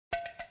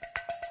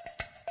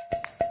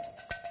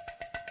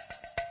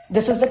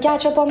This is the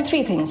catch-up on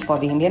three things for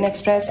the Indian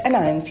Express, and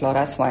I am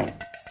Flora Swine.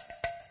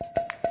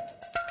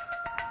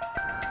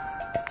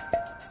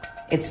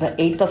 It's the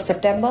 8th of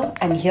September,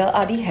 and here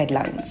are the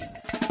headlines.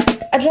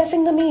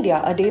 Addressing the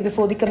media a day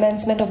before the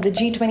commencement of the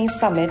G20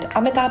 summit,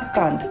 Amitabh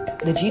Kant,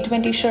 the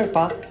G20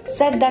 Sherpa,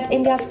 said that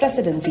India's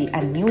presidency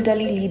and New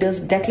Delhi leaders'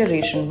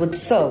 declaration would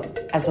serve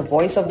as a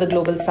voice of the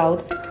global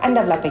south and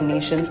developing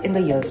nations in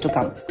the years to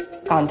come.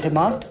 Kant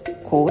remarked,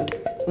 quote,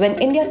 "When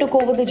India took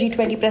over the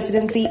G20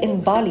 presidency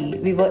in Bali,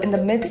 we were in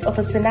the midst of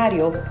a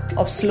scenario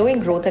of slowing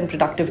growth and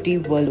productivity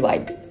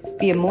worldwide.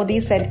 PM Modi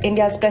said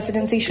India's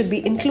presidency should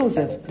be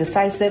inclusive,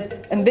 decisive,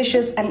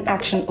 ambitious and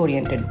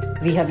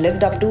action-oriented. We have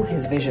lived up to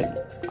his vision."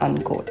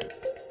 Unquote.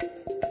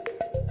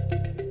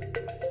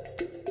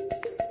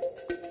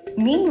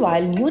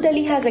 Meanwhile, New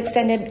Delhi has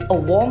extended a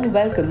warm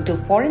welcome to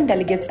foreign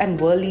delegates and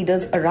world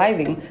leaders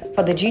arriving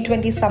for the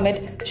G20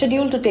 summit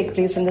scheduled to take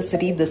place in the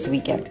city this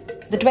weekend.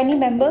 The 20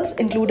 members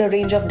include a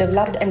range of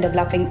developed and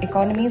developing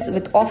economies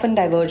with often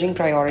diverging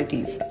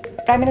priorities.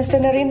 Prime Minister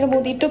Narendra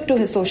Modi took to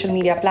his social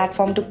media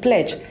platform to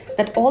pledge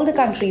that all the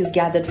countries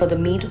gathered for the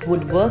meet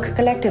would work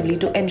collectively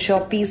to ensure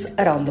peace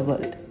around the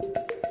world.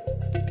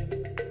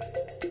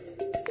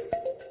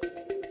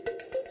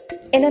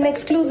 In an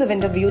exclusive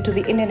interview to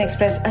the Indian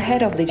Express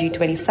ahead of the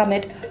G20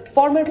 summit,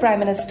 former Prime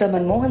Minister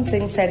Manmohan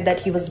Singh said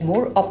that he was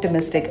more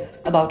optimistic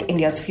about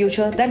India's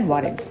future than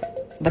worried.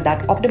 But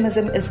that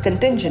optimism is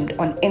contingent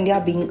on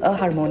India being a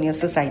harmonious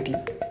society.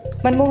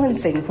 Manmohan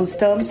Singh, whose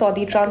term saw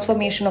the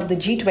transformation of the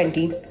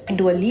G20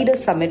 into a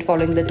leaders' summit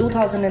following the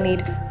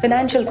 2008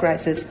 financial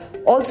crisis,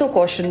 also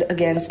cautioned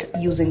against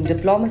using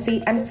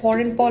diplomacy and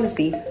foreign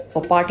policy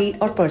for party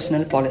or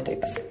personal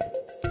politics.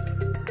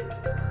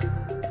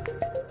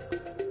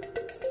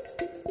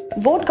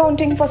 Vote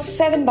counting for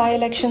 7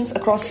 by-elections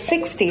across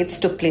 6 states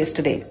took place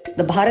today.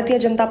 The Bharatiya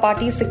Janata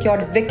Party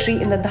secured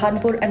victory in the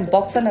Dhanpur and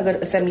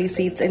Boxanagar assembly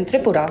seats in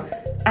Tripura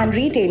and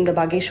retained the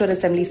Bageshwar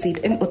assembly seat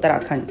in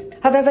Uttarakhand.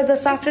 However, the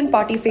Saffron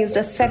Party faced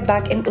a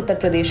setback in Uttar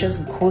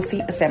Pradesh's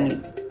Ghosi assembly.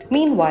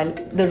 Meanwhile,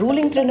 the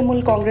ruling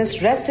Trinamool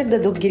Congress wrested the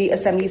Dhubgiri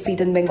assembly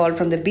seat in Bengal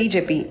from the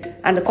BJP,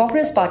 and the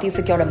Congress Party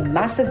secured a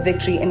massive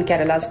victory in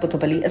Kerala's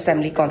Puthupally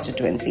assembly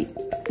constituency.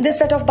 This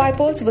set of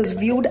by-polls was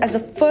viewed as a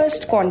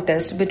first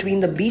contest between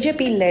the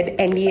BJP-led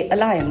NDA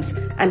alliance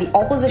and the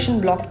opposition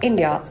bloc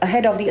India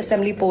ahead of the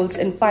assembly polls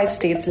in 5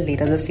 states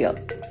later this year.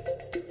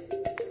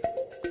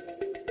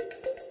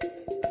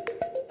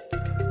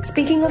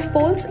 Speaking of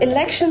polls,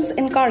 elections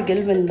in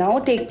Kargil will now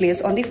take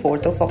place on the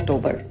 4th of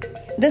October.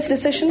 This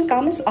decision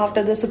comes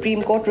after the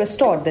Supreme Court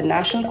restored the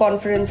National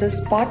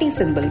Conference's party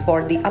symbol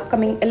for the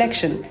upcoming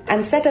election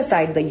and set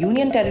aside the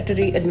Union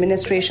Territory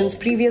Administration's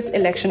previous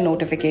election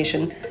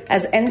notification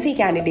as NC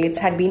candidates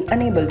had been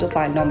unable to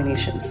file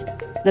nominations.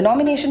 The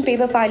nomination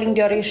paper filing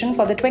duration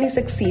for the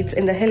 26 seats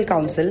in the Hill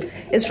Council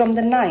is from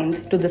the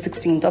 9th to the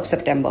 16th of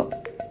September.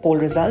 Poll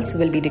results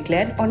will be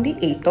declared on the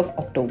 8th of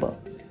October.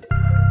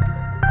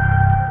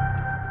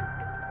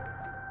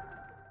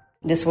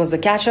 This was the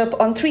catch-up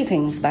on 3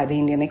 things by the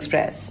Indian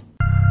Express.